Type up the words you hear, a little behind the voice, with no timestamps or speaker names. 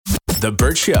The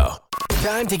Burt Show.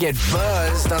 Time to get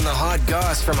buzzed on the hot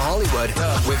goss from Hollywood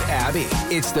with Abby.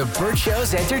 It's the Burt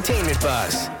Show's entertainment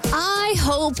buzz. I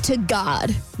hope to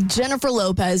God Jennifer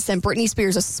Lopez sent Britney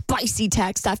Spears a spicy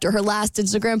text after her last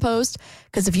Instagram post.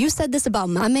 Because if you said this about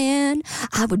my man,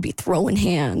 I would be throwing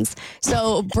hands.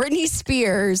 So Britney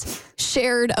Spears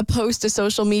shared a post to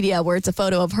social media where it's a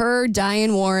photo of her,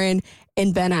 Diane Warren,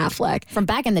 and Ben Affleck. From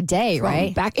back in the day,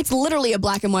 right? It's literally a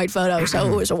black and white photo, so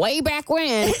it was way back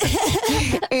when.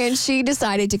 And she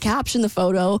decided to caption the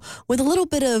photo with a little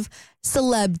bit of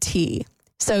celeb tea.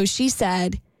 So she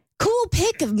said, "Cool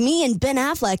pic of me and Ben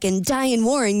Affleck and Diane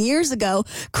Warren years ago,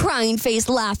 crying face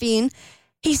laughing.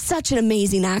 He's such an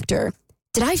amazing actor.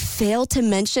 Did I fail to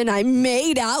mention I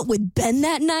made out with Ben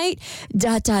that night? ...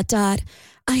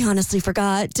 I honestly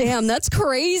forgot. Damn, that's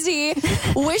crazy.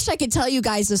 Wish I could tell you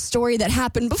guys a story that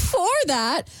happened before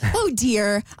that. Oh,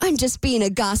 dear. I'm just being a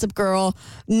gossip girl.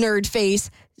 Nerd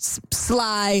face.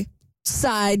 Sly.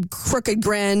 Side. Crooked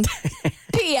grin.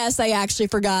 P.S. I actually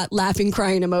forgot laughing,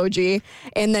 crying emoji."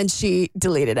 And then she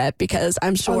deleted it because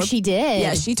I'm sure. Oh, she did?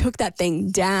 Yeah, she took that thing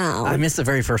down. I missed the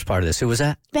very first part of this. Who was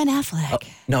that? Ben Affleck.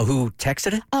 No, who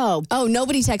texted it? Oh,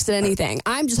 nobody texted anything.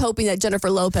 I'm just hoping that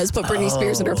Jennifer Lopez put Britney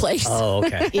Spears in her place. Oh,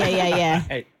 okay. Yeah.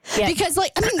 Because,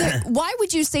 why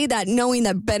would you say that knowing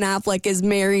that Ben Affleck is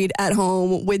married at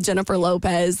home with Jennifer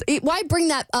Lopez? Why bring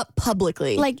that up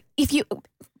publicly? If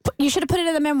you should have put it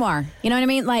in the memoir. You know what I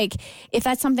mean? Like, if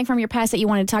that's something from your past that you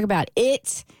wanted to talk about,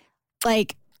 it's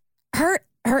like her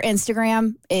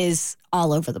Instagram is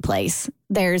all over the place.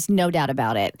 There's no doubt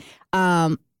about it.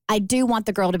 I do want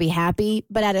the girl to be happy,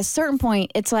 but at a certain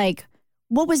point, it's like,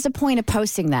 what was the point of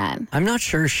posting that? I'm not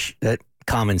sure that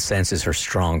common sense is her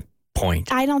strong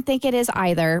point. I don't think it is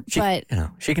either, but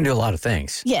she can do a lot of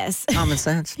things. Yes. Common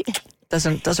sense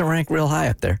doesn't rank real high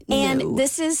up there. And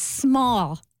this is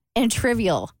small and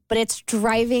trivial, but it's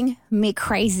driving me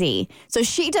crazy. So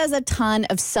she does a ton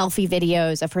of selfie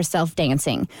videos of herself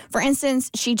dancing. For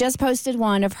instance, she just posted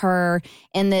one of her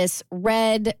in this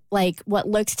red, what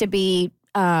looks to be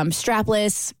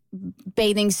strapless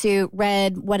bathing suit,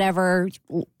 red, whatever,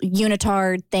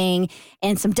 unitard thing,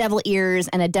 and some devil ears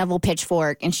and a devil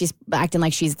pitchfork. And she's acting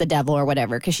like she's the devil or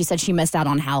whatever because she said she missed out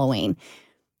on Halloween.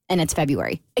 And it's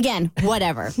February. Again,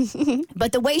 whatever.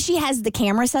 But the way she has the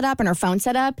camera set up and her phone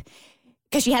set up,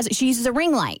 because she uses a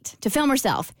ring light to film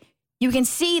herself, you can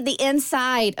see the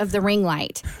inside of the ring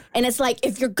light. And it's like,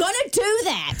 if you're going to do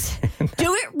that,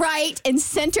 do it right and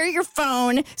center your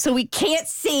phone so we can't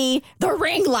see the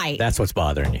ring light. That's what's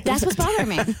bothering you. That's what's bothering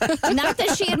me. Not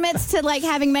that she admits to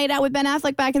having made out with Ben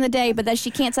Affleck back in the day, but that she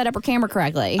can't set up her camera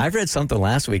correctly. I read something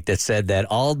last week that said that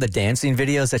all the dancing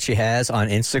videos that she has on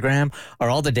Instagram are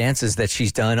all the dances that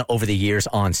she's done over the years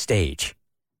on stage.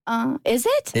 Is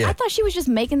it? Yeah. I thought she was just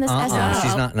making this as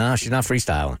a... She's not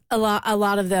freestyling. A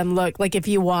lot of them look like, if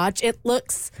you watch, it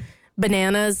looks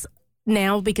bananas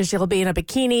now because she'll be in a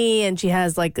bikini and she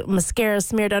has mascara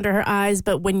smeared under her eyes.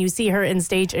 But when you see her in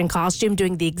stage in costume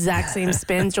doing the exact same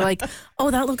spins, you're like,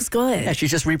 oh, that looks good. Yeah, she's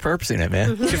just repurposing it,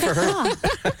 man. Good for her.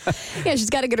 Yeah,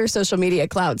 she's got to get her social media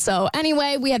clout. So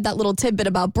anyway, we have that little tidbit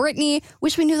about Britney.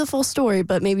 Wish we knew the full story,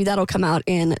 but maybe that'll come out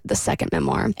in the second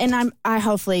memoir. And I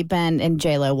hopefully Ben and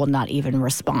J-Lo will not even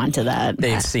respond to that.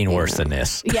 They've seen worse than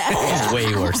this. Yeah.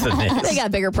 Way worse than this. They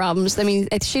got bigger problems. I mean,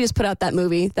 she just put out that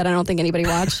movie that I don't think anybody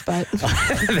watched, but...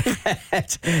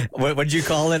 What did you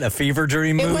call it? A fever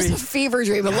dream movie? It was a fever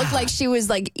dream. It looked like she was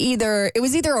either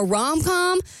a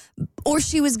rom-com or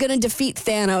she was going to defeat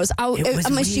Thanos.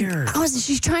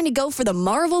 She's trying to go for the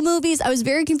Marvel movies. I was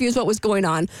very confused what was going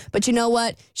on. But you know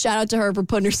what? Shout out to her for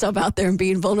putting herself out there and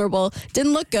being vulnerable.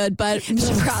 Didn't look good, but I'm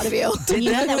so proud of you. Did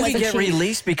that movie get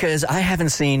released? Because I haven't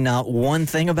seen one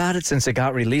thing about it since it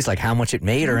got released, like how much it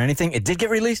made or anything. It did get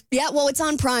released? Yeah, well, it's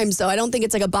on Prime, so I don't think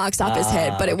it's a box office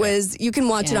hit. But it was, you can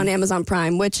watch it on Amazon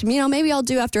Prime, which, maybe I'll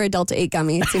do after a Delta 8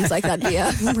 gummy. It seems like that'd be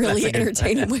a really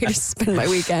entertaining way to spend my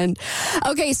weekend.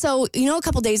 Okay, so, a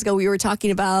couple days ago we were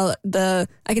talking about I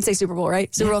can say Super Bowl,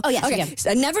 right? Super Bowl? Oh, yes. Okay, Yeah. So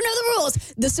I never know the rules.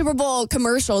 The Super Bowl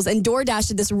commercials, and DoorDash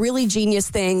did this really genius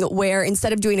thing where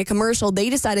instead of doing a commercial, they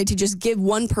decided to just give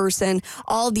one person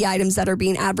all of the items that are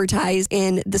being advertised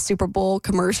in the Super Bowl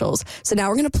commercials. So now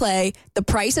we're going to play The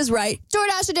Price is Right,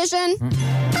 DoorDash edition.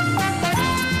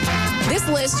 This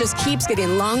list just keeps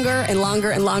getting longer and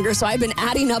longer and longer. So I've been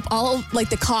adding up all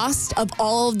the cost of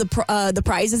all of the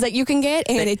prizes that you can get,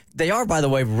 and they are, by the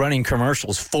way, running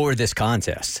commercials for this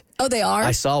contest. Oh, they are?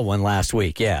 I saw one last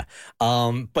week, yeah.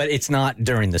 But it's not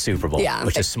during the Super Bowl,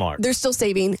 which is smart. They're still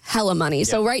saving hella money. Yep.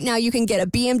 So right now you can get a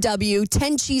BMW,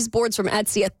 10 cheese boards from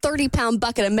Etsy, a 30-pound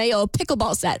bucket of mayo, a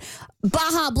pickleball set,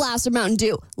 Baja Blast of Mountain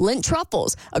Dew, Lindt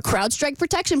truffles, a CrowdStrike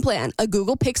protection plan, a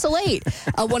Google Pixel 8,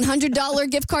 a $100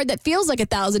 gift card that feels like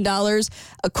 $1,000,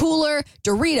 a cooler,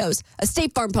 Doritos, a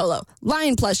State Farm polo,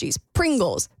 Lion plushies,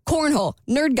 Pringles, cornhole,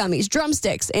 nerd gummies,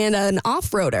 drumsticks, and an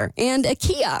off-roader, and a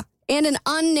Kia, and an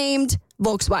unnamed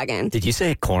Volkswagen. Did you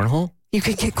say cornhole? You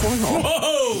could get cornhole.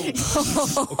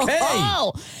 Whoa! Okay.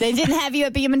 Oh, they didn't have you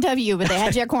at BMW, but they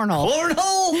had you at cornhole.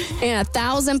 Cornhole? And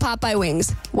 1,000 Popeye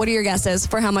wings. What are your guesses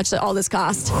for how much all this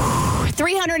cost?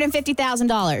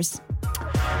 $350,000.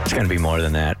 It's going to be more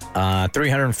than that.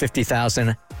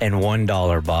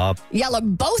 $350,001, Bob. Y'all are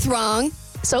both wrong.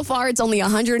 So far, it's only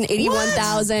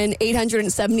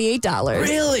 $181,878.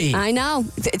 Really? I know.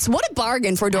 It's what a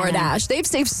bargain for DoorDash. They've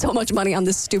saved so much money on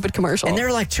this stupid commercial. And there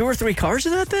are like 2 or 3 cars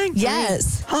in that thing?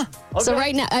 Yes. Huh. Okay. So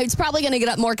right now, it's probably going to get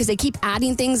up more because they keep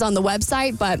adding things on the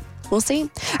website, but we'll see. All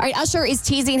right, Usher is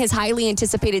teasing his highly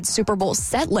anticipated Super Bowl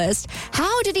set list.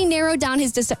 How did he narrow down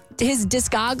his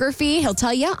discography? He'll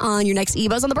tell you on your next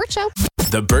eBuzz on The Burt Show.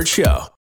 The Burt Show.